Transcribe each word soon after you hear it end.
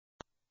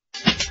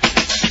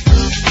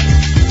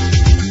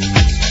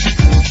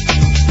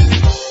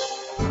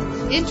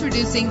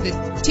Introducing the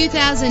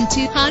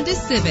 2002 Honda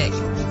Civic.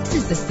 This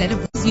is the set of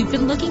wheels you've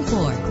been looking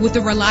for, with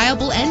a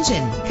reliable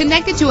engine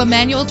connected to a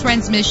manual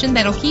transmission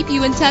that'll keep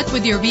you in touch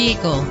with your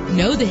vehicle.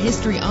 Know the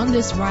history on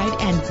this ride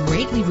and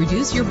greatly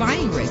reduce your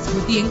buying risk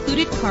with the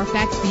included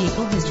Carfax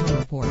Vehicle History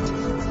Report.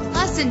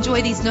 Plus,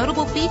 enjoy these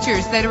notable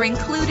features that are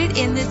included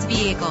in this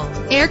vehicle: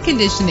 air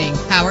conditioning,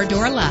 power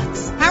door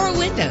locks, power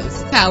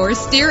windows, power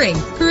steering,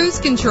 cruise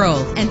control,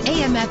 and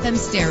AM/FM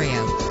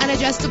stereo, an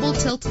adjustable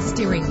tilt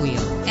steering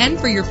wheel. And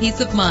for your peace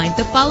of mind,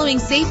 the following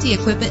safety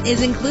equipment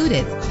is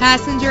included: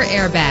 passenger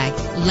airbag.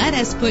 Let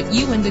us put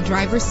you in the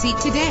driver's seat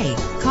today.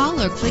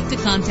 Call or click to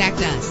contact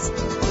us.